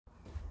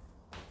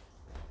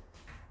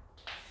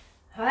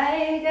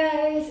Hi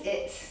guys,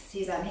 it's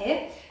Suzanne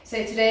here.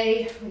 So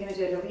today we're going to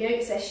do a little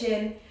yoga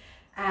session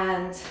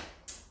and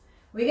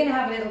we're going to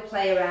have a little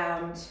play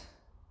around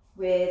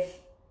with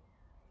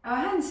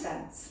our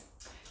handstands.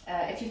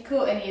 If you've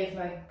caught any of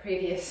my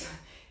previous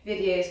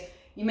videos,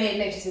 you may have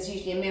noticed there's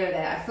usually a mirror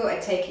there. I thought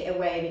I'd take it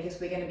away because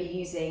we're going to be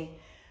using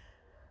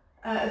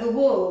the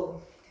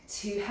wall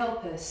to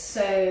help us.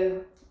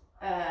 So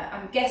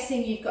I'm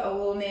guessing you've got a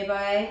wall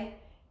nearby.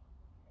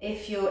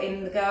 If you're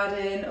in the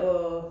garden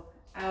or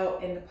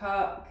out in the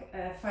park,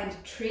 find a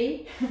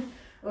tree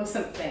or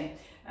something.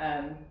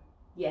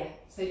 Yeah,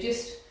 so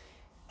just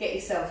get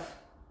yourself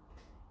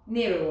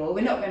near a wall.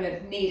 We're not going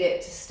to need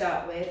it to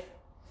start with,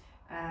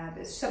 but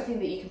it's something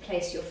that you can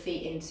place your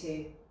feet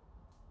into.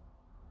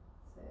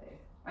 So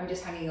I'm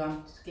just hanging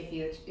on to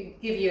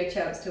give you a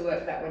chance to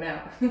work that one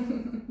out.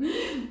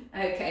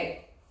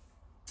 Okay.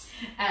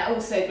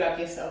 Also grab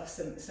yourself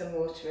some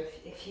water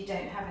if you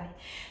don't have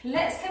any.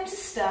 Let's come to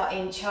start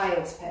in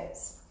child's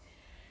pose.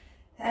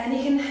 And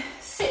you can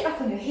sit back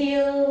on your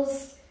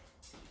heels,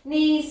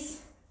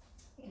 knees,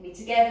 it can be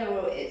together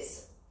or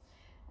it's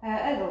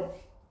a little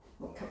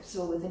more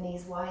comfortable with the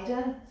knees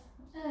wider.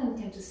 And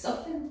come to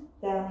soften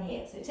down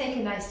here. So take a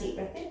nice deep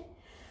breath in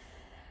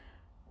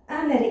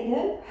and let it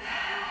go.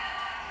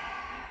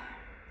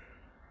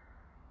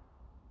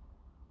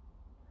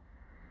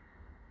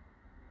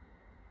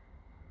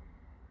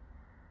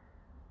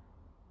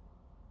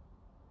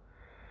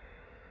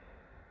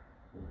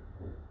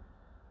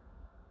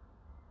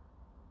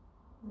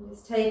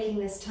 Just taking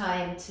this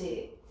time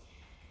to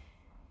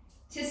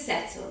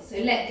settle, so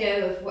let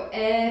go of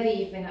whatever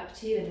you've been up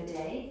to in the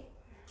day.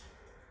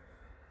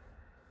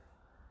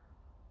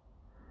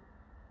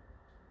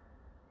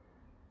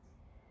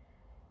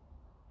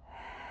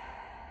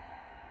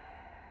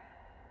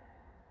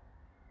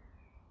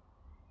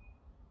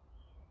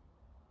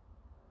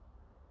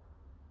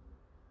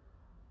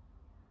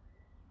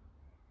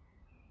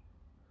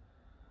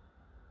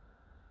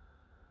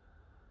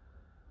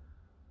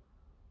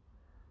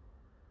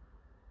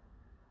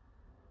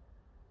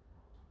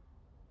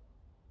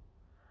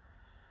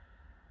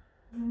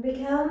 And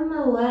become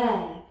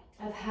aware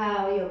of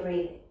how you're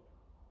breathing.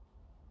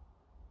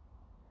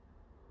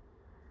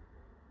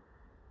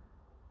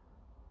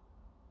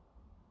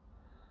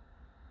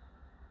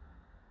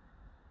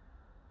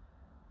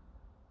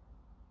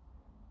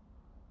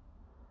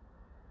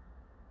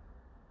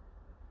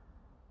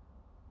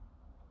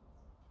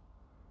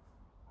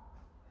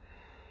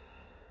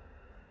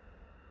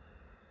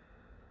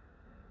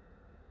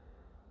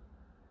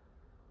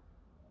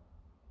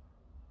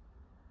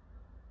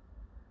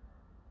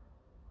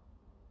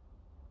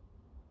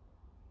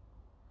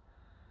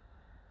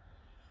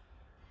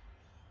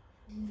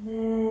 And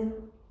then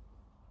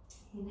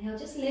inhale,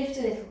 just lift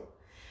a little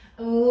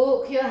and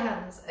walk your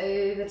hands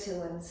over to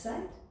one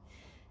side.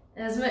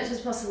 As much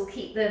as possible,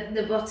 keep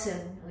the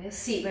bottom or your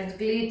seat bones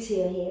glued to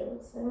your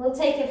heels. And we'll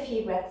take a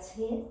few breaths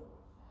here.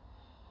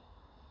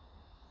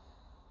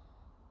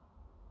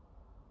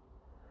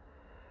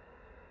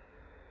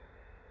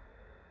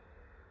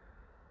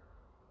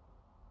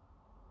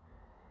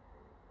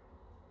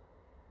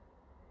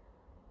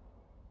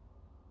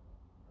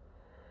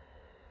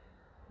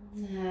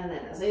 And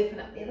then let's open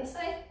up the other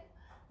side.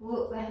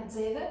 Walk the hands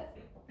over.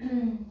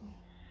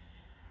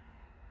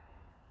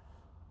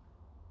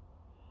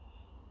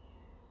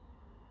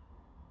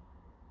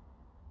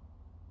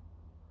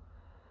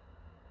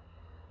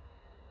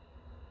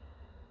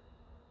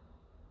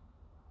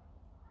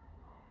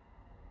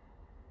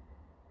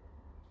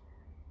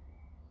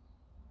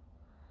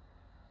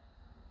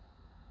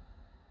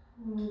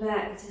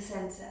 Back to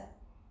center.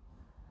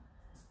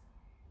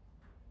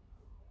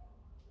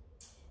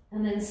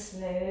 And then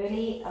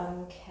slowly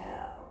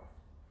uncurl.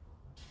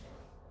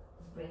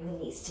 Bring the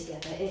knees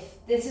together.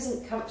 If this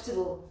isn't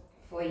comfortable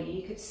for you,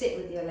 you could sit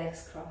with your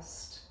legs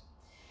crossed.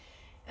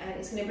 And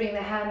it's going to bring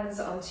the hands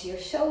onto your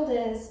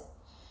shoulders.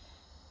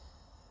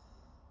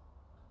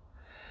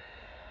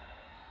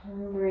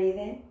 And breathe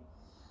in.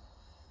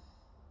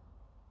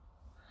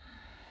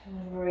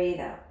 And breathe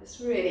out. Just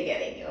really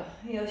getting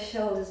your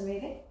shoulders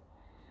moving.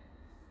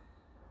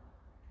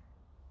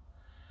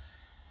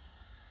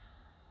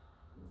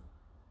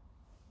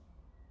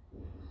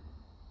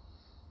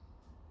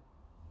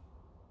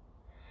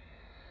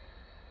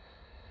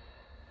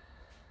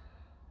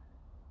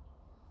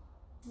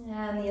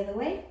 And the other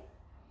way.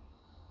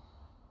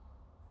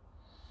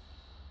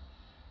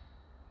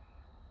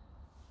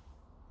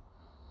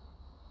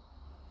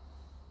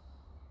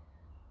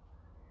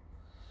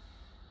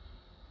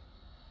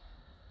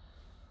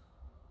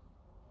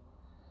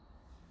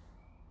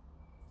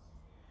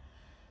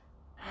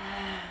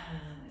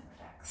 And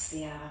relax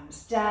the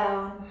arms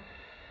down.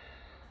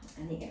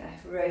 And you're going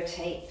to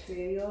rotate through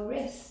your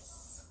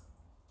wrists.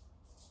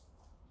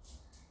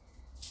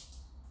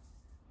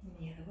 And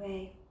the other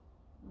way.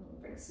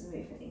 Bring some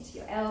movement into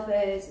your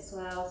elbows as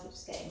well, so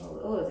just getting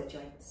all of the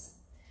joints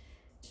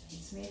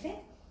moving.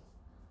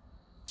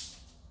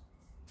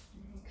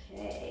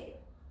 Okay.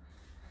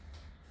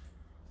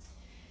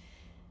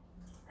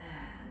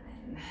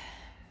 And then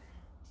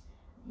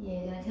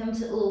come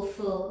to all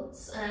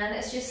fours and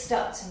let's just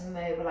start to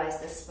mobilise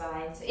the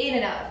spine. So in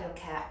and out of your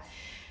cat.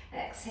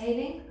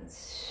 Exhaling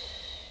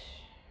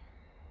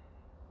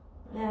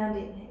and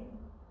inhaling.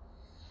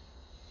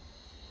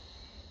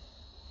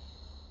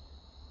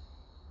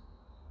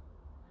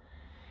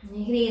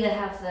 You can either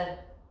have the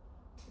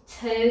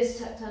toes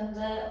tucked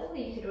under, or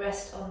you could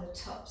rest on the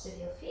tops of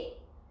your feet.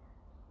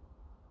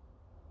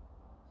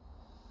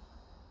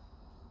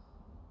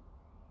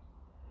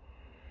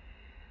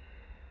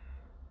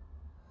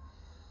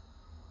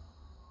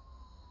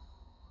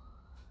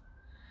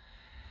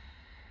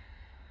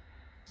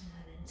 And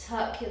then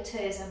tuck your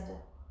toes under.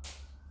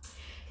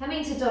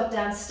 Coming to dog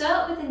down,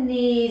 start with the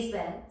knees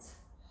bent.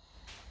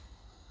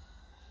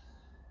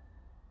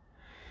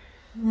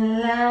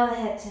 Allow the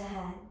head to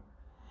hang.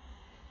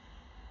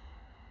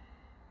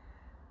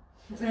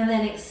 And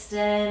then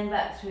extend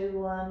back through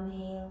one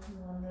heel,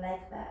 one leg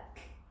back.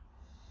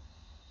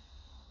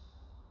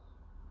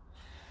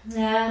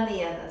 And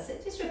the other. So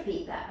just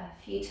repeat that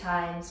a few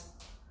times.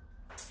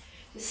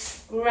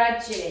 Just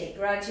gradually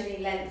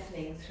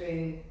lengthening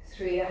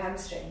through your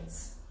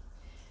hamstrings.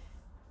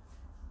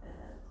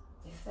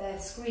 If they're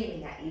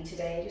screaming at you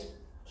today, just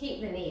keep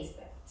the knees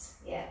bent.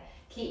 Yeah,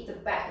 keep the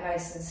back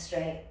nice and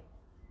straight.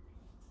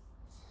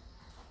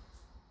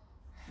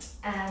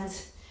 And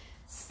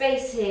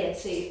space here,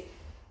 so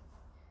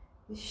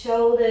the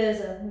shoulders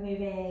are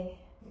moving,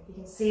 if you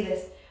can see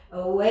this,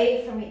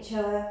 away from each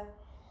other.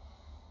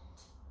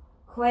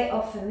 Quite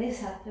often this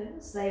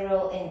happens, they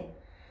roll in.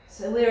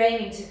 So we're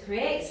aiming to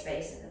create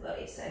space in the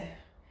body, so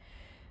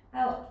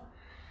out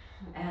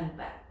and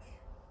back.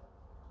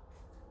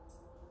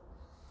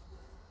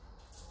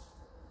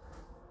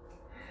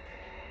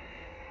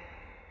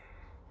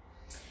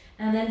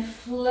 And then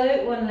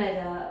float one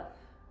leg up.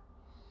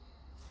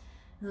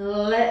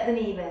 Let the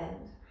knee bend.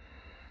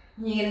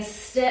 You're going to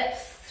step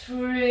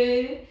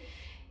through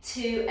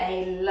to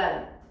a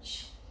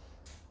lunge.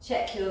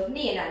 Check your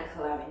knee and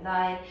ankle are in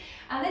line,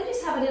 and then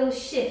just have a little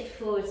shift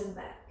forwards and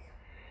back.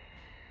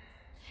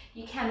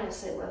 You can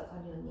also work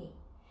on your knee.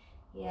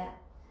 Yeah.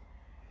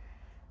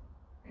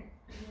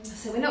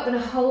 So we're not going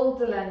to hold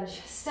the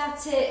lunge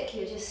static,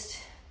 you're just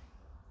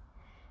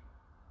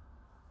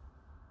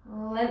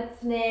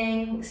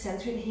lengthening,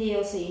 extend through the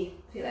heel so you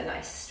feel a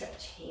nice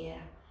stretch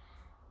here.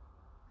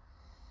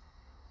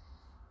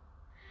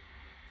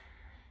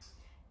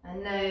 I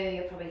know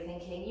you're probably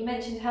thinking, you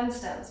mentioned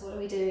handstands, what are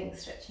we doing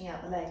stretching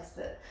out the legs?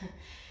 But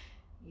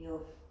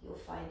you'll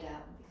find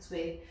out, because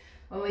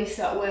when we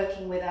start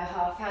working with our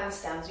half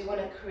handstands, we want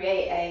to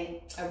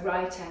create a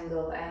right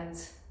angle, and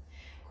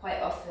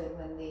quite often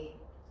when the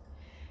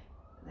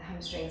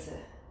hamstrings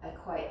are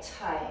quite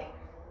tight,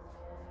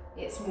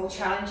 it's more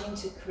challenging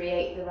to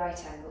create the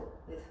right angle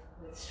with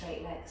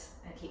straight legs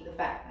and keep the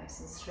back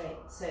nice and straight.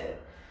 So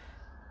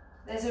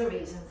there's a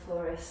reason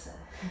for us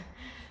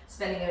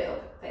spending a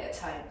little bit of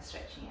time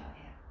stretching out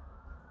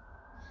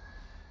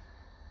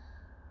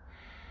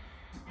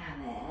here.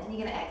 And then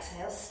you're going to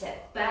exhale,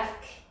 step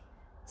back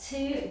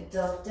to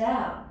dog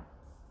down.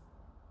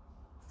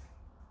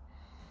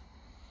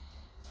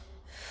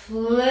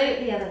 Float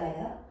the other leg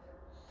up.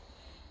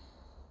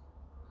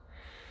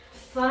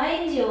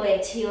 Find your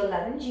way to your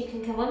lunge. You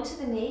can come onto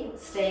the knee,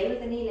 stay with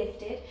the knee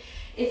lifted.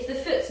 If the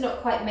foot's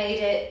not quite made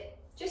it,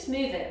 just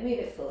move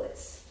it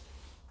forwards.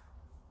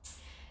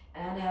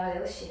 And have a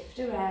little shift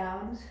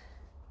around.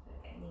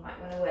 Again, you might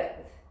want to work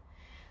with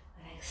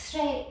the legs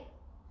straight.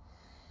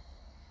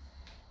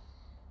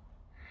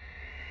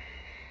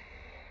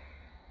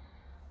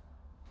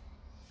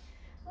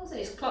 Also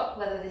just clock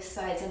whether this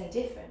side's any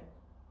different.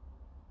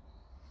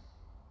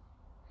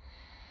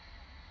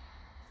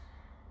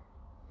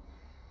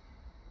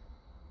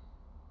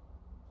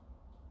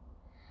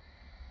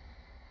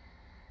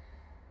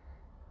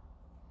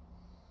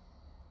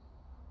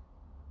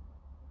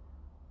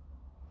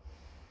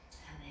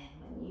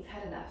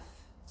 Had enough.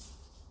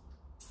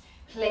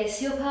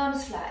 Place your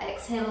palms flat,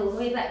 exhale all the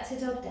way back to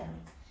dog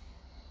down.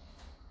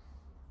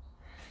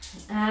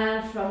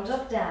 And from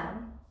dog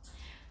down,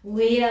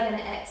 we are going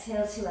to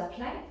exhale to our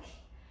plank.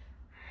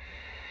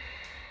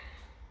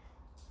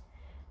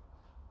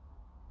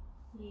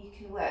 You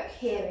can work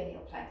here in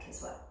your plank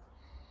as well.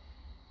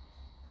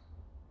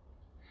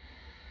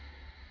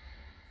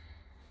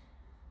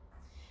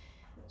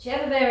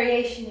 Whichever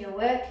variation you're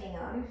working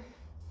on,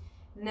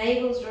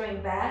 navel's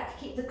drawing back,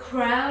 keep the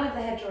crown of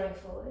the head drawing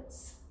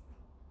forwards.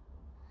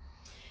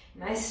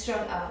 Nice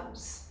strong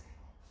arms.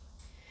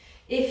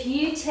 If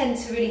you tend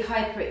to really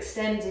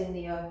hyperextend in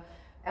your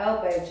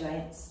elbow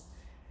joints,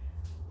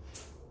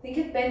 think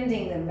of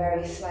bending them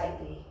very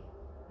slightly.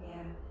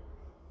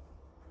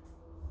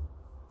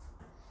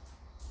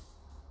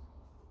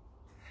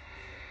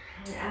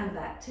 Yeah. And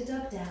back to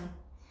dog down.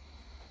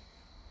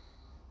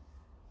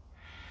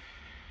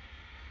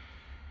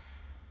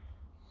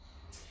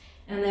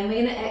 And then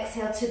we're going to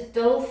exhale to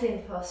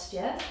dolphin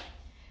posture.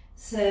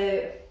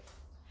 So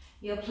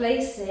you're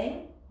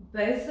placing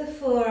both the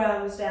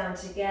forearms down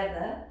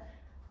together.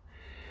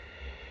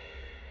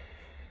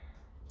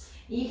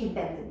 You can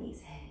bend the knees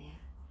here,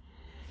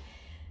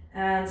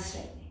 and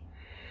straightening.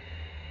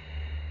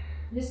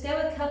 Just go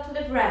a couple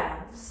of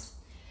rounds.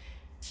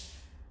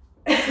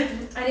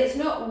 And it's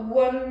not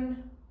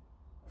one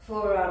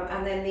forearm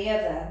and then the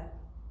other.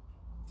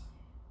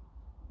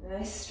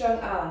 Nice strong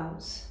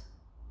arms.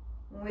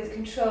 And with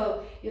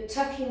control, you're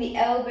tucking the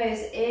elbows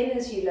in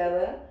as you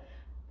lower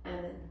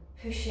and then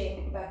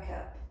pushing back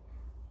up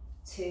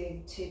to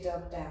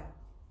dog down.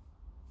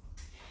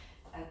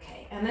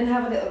 Okay, and then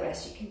have a little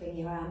rest. You can bring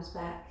your arms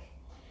back.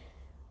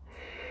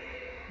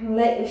 And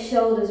let your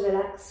shoulders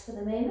relax for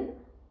the moment.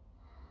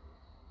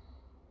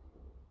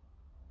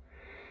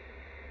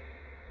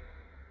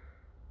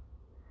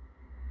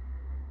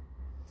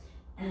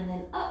 And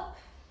then up.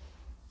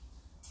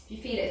 If you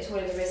feel it at all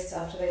in the wrists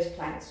after those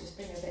planks, just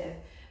bring a bit of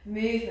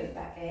movement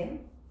back in.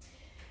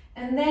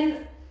 And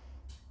then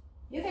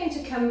you're going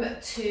to come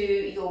to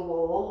your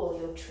wall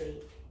or your tree.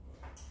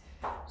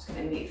 I'm just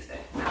going to move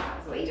the mat out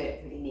of the way. You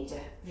don't really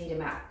need a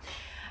mat.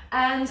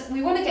 And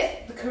we want to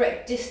get the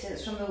correct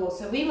distance from the wall.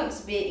 So we want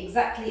to be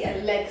exactly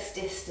a leg's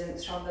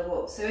distance from the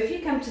wall. So if you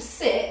come to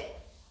sit,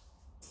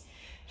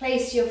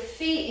 place your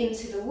feet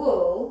into the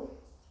wall.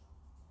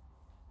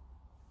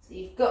 So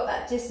you've got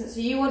that distance.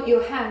 So you want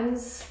your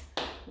hands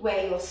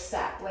where you're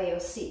sat, where your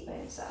seat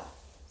bones are.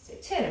 So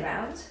turn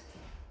around.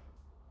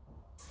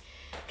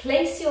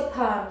 Place your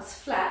palms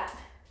flat.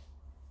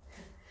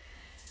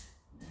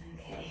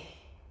 Okay.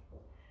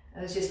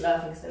 I was just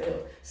laughing because there were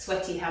little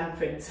sweaty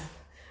handprints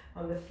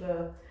on the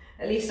floor.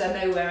 At least I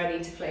know where I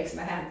need to place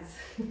my hands.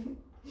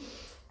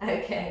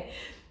 Okay.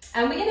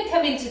 And we're going to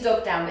come into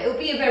dog down, but it'll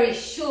be a very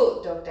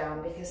short dog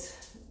down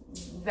because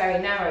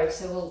very narrow,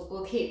 so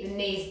we'll keep the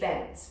knees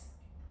bent.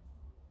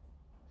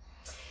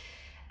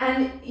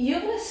 And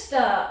you're going to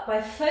start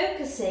by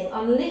focusing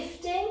on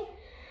lifting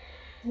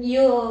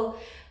your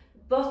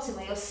bottom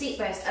or your seat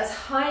bones as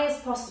high as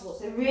possible,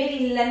 so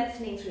really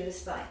lengthening through the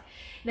spine.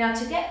 Now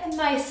to get them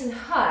nice and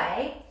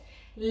high,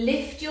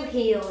 lift your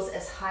heels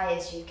as high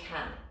as you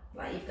can,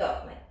 like you've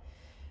got like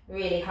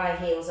really high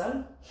heels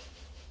on.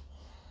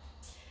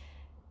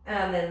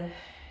 And then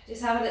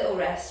just have a little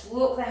rest,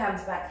 walk the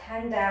hands back,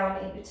 hang down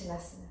in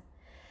Uttanasana.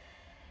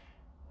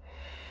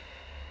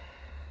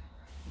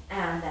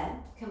 And then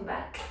come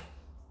back.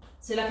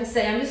 So like I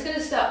say, I'm just going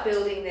to start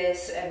building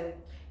this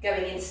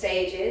going in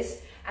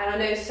stages, and I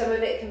know some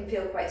of it can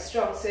feel quite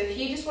strong, so if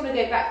you just want to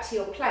go back to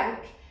your plank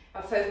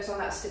and focus on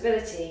that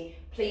stability,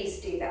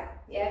 please do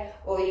that, yeah?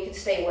 Or you can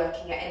stay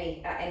working at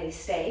any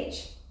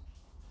stage.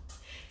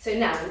 So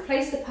now we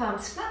place the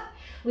palms flat,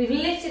 we've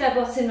lifted our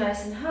bottom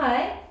nice and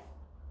high,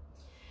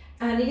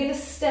 and you're going to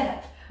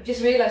step. I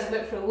just realised I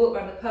went for a walk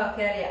around the park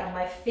earlier and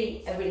my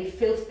feet are really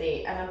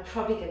filthy, and I'm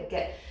probably going to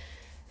get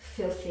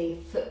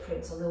filthy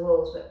footprints on the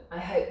walls, but I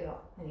hope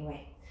not.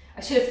 Anyway,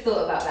 I should have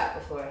thought about that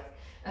before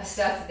I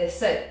started this.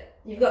 So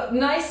you've got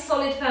nice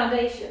solid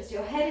foundations.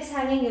 Your head is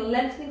hanging, you're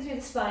lengthening through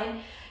the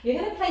spine. You're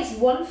going to place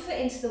one foot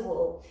into the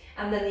wall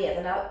and then the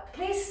other. Now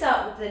please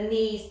start with the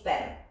knees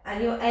bent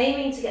and you're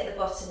aiming to get the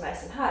bottom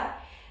nice and high.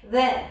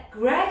 Then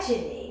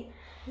gradually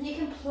you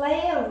can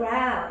play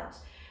around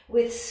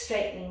with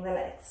straightening the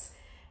legs.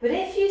 But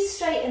if you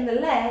straighten the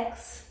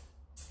legs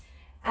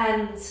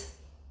and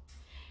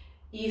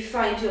you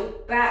find your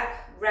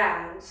back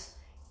round,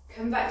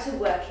 come back to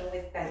working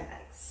with bent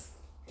legs.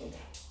 Okay.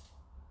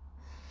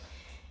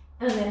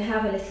 And then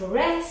have a little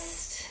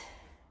rest.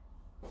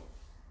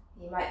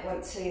 You might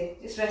want to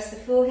just rest the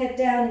forehead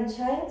down in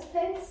child's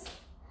pose.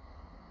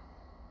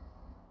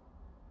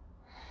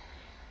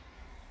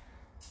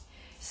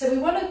 So we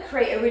want to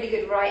create a really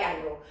good right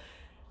angle.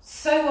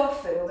 So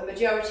often, or the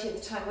majority of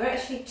the time, we're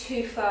actually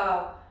too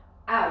far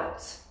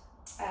out.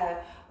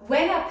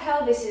 When our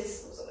pelvis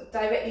is sort of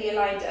directly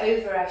aligned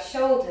over our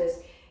shoulders,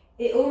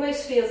 it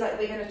almost feels like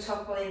we're going to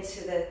topple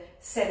into the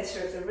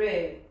centre of the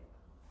room.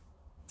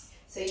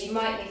 So you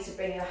might need to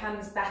bring your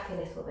hands back a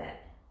little bit.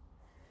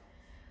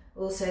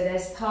 Also,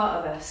 there's part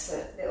of us,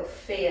 that little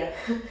fear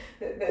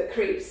that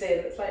creeps in.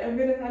 It's like, I'm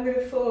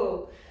gonna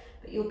fall,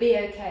 but you'll be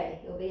okay.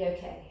 You'll be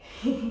okay.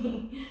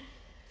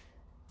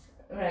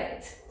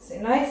 Right. So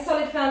nice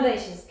solid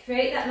foundations.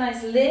 Create that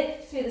nice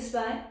lift through the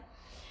spine.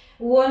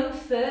 One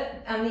foot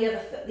and the other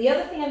foot. The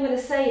other thing I'm going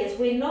to say is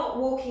we're not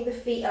walking the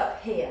feet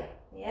up here.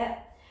 Yeah.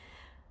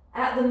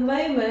 At the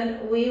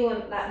moment, we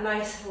want that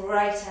nice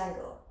right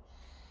angle.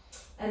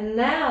 And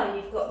now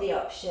you've got the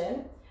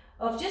option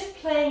of just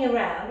playing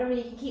around. I mean,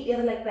 you can keep the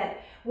other leg bent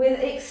with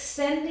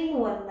extending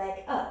one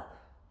leg up.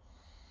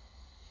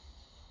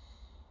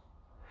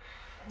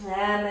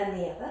 And then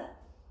the other.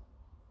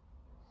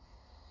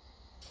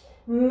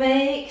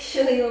 Make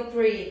sure you're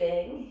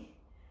breathing.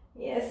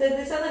 Yeah, so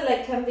this other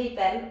leg can be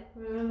bent,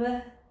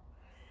 remember?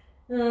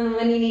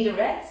 When you need a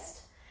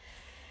rest.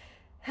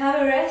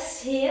 Have a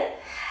rest here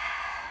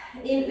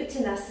in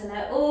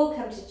Uttanasana, or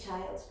come to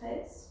child's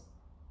pose.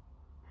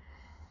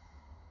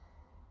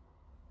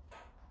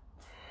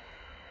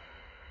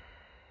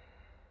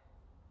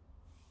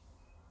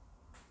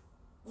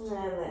 And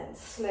then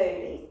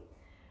slowly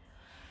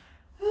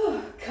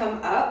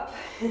come up.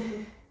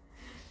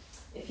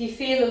 If you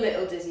feel a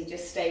little dizzy,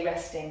 just stay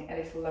resting a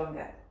little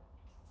longer.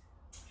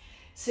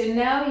 So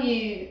now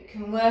you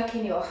can work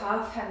in your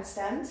half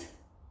handstand.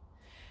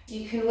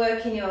 You can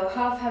work in your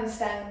half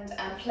handstand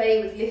and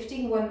play with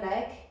lifting one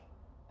leg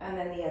and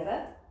then the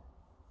other.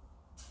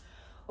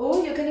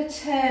 Or you're going to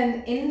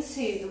turn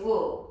into the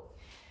wall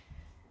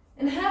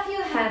and have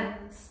your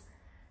hands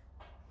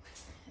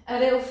a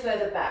little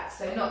further back,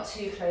 so not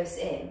too close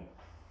in.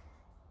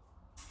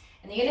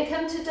 And you're going to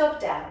come to dog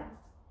down.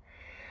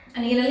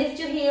 And you're going to lift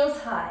your heels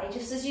high,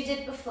 just as you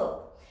did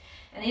before.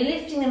 And you're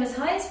lifting them as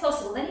high as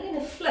possible. Then you're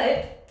going to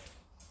float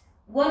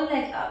one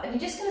leg up. And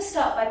you're just going to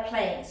start by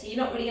playing. So you're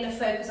not really going to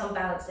focus on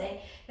balancing.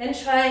 Then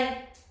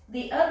try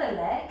the other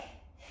leg.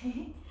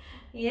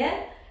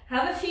 Yeah?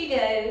 Have a few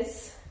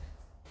goes.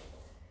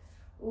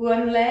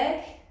 One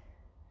leg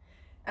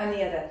and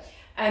the other.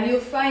 And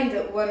you'll find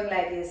that one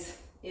leg is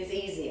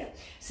easier.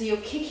 So you're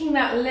kicking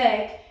that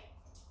leg,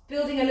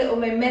 building a little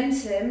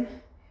momentum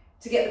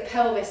to get the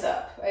pelvis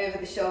up over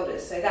the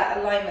shoulders, so that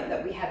alignment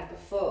that we had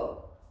before.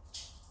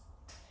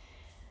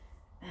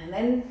 And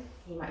then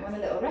you might want a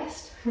little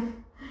rest. We're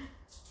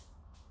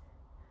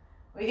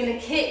going to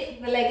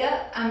kick the leg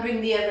up and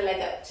bring the other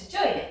leg up to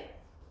join it.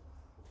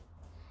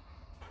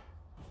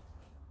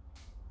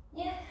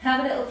 Yeah,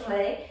 have a little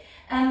play.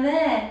 And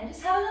then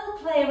just have a little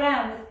play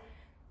around with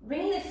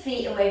bringing the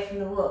feet away from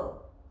the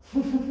wall.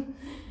 And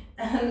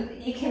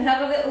you can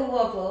have a little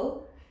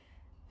wobble.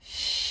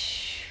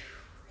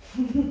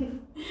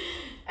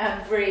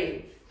 And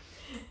breathe.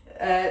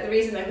 The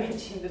reason I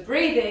mentioned the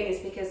breathing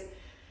is because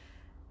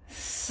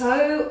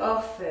so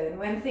often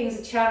when things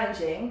are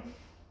challenging,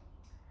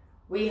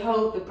 we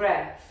hold the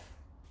breath.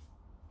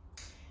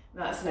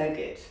 That's no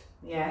good.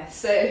 Yeah,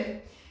 so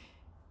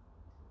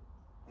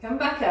come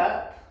back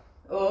up,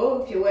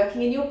 or if you're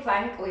working in your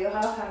plank or your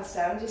half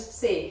handstand, just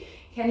see,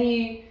 can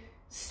you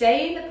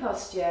stay in the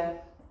posture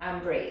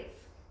and breathe?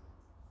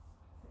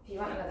 If you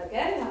want another go,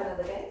 have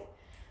another go.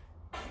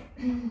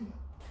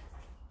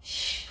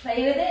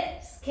 Play with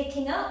it, just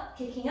kicking up,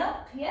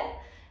 yeah?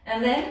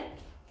 And then,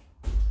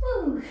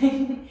 woo, you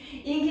can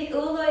kick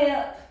all the way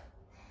up.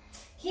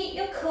 Keep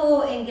your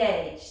core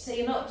engaged, so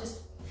you're not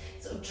just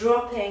sort of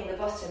dropping the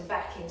bottom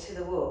back into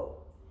the wall.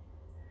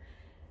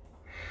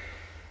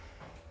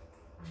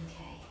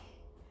 Okay.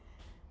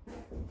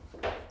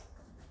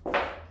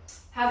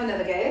 Have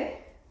another go.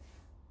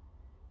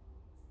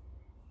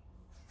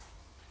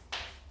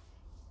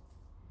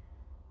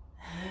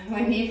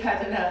 When you've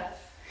had enough,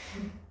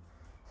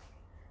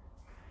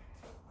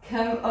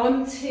 come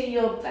onto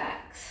your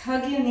backs,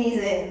 hug your knees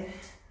in,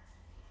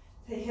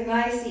 take a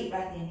nice deep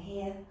breath in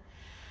here,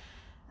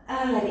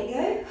 and let it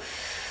go.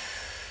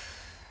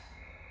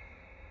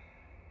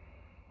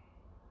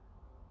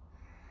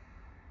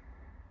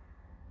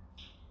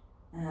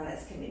 And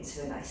let's come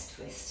into a nice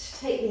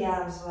twist. Take the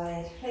arms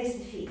wide, place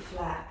the feet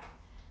flat,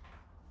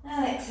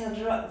 and exhale,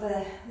 drop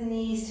the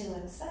knees to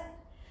one side.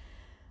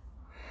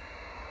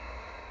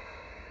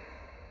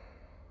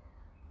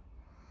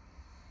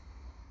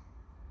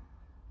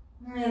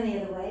 And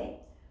the other way.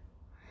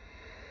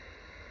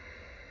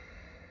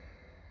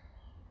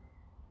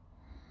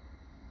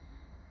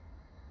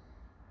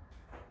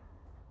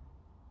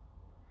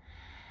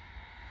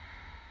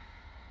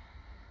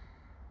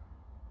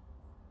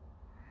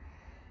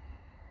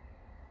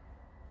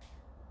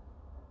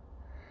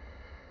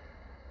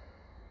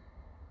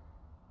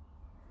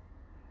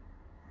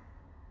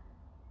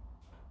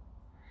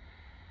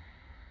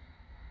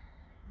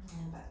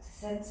 And back to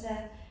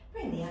centre.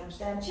 Bring the arms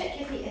down. Check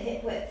your feet at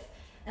hip width.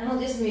 And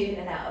we'll just move in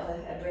and out of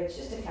a bridge,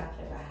 just a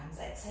couple of rounds.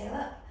 Exhale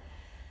up.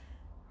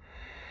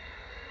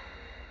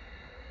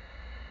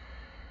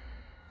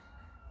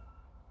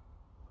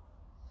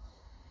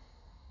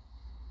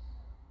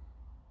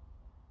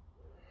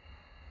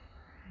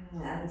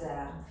 And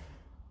down.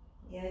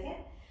 Go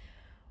again.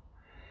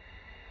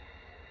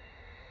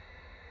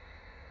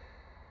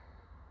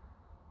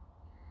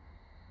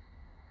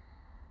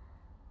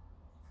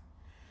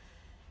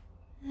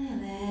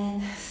 And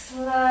then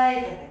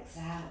slide the legs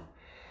out.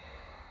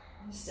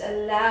 Just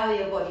allow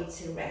your body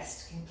to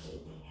rest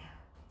completely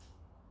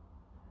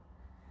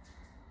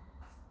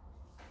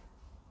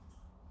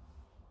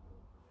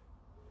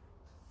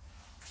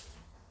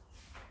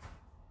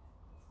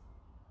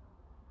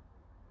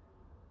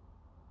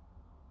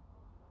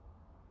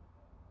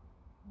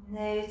now.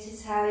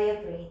 Notice how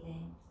you're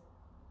breathing.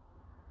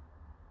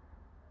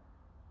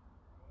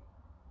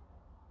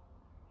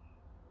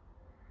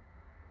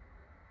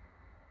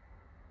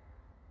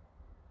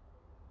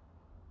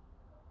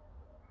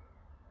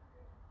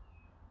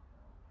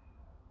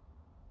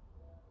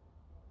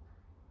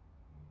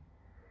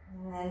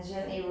 And then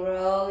gently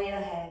roll your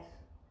head.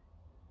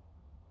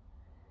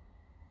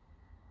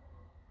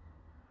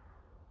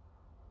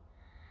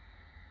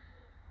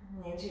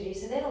 And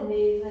introduce a little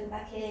movement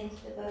back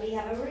into the body.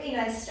 Have a really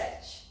nice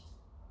stretch.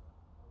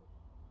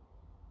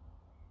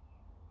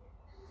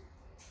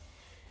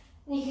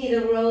 And you can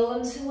either roll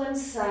onto one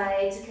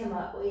side to come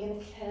up, or you're going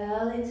to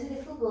curl into a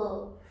little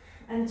ball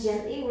and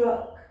gently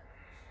rock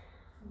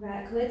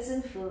backwards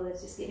and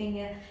forwards, just giving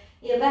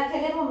your back a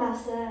little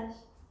massage.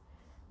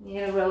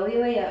 You're going to roll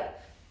your way up.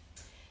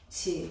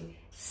 to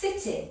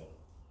sitting.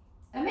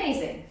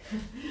 Amazing.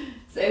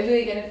 So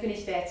we're going to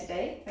finish there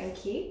today.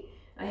 Thank you.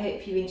 I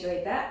hope you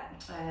enjoyed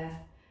that.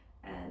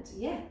 And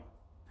yeah,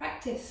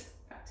 practice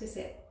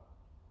it.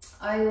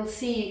 I will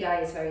see you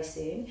guys very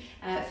soon.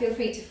 Feel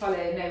free to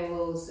follow No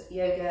Rules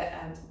Yoga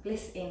and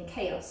Bliss in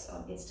Chaos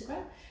on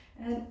Instagram.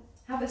 And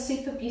have a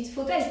super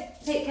beautiful day.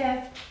 Take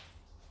care.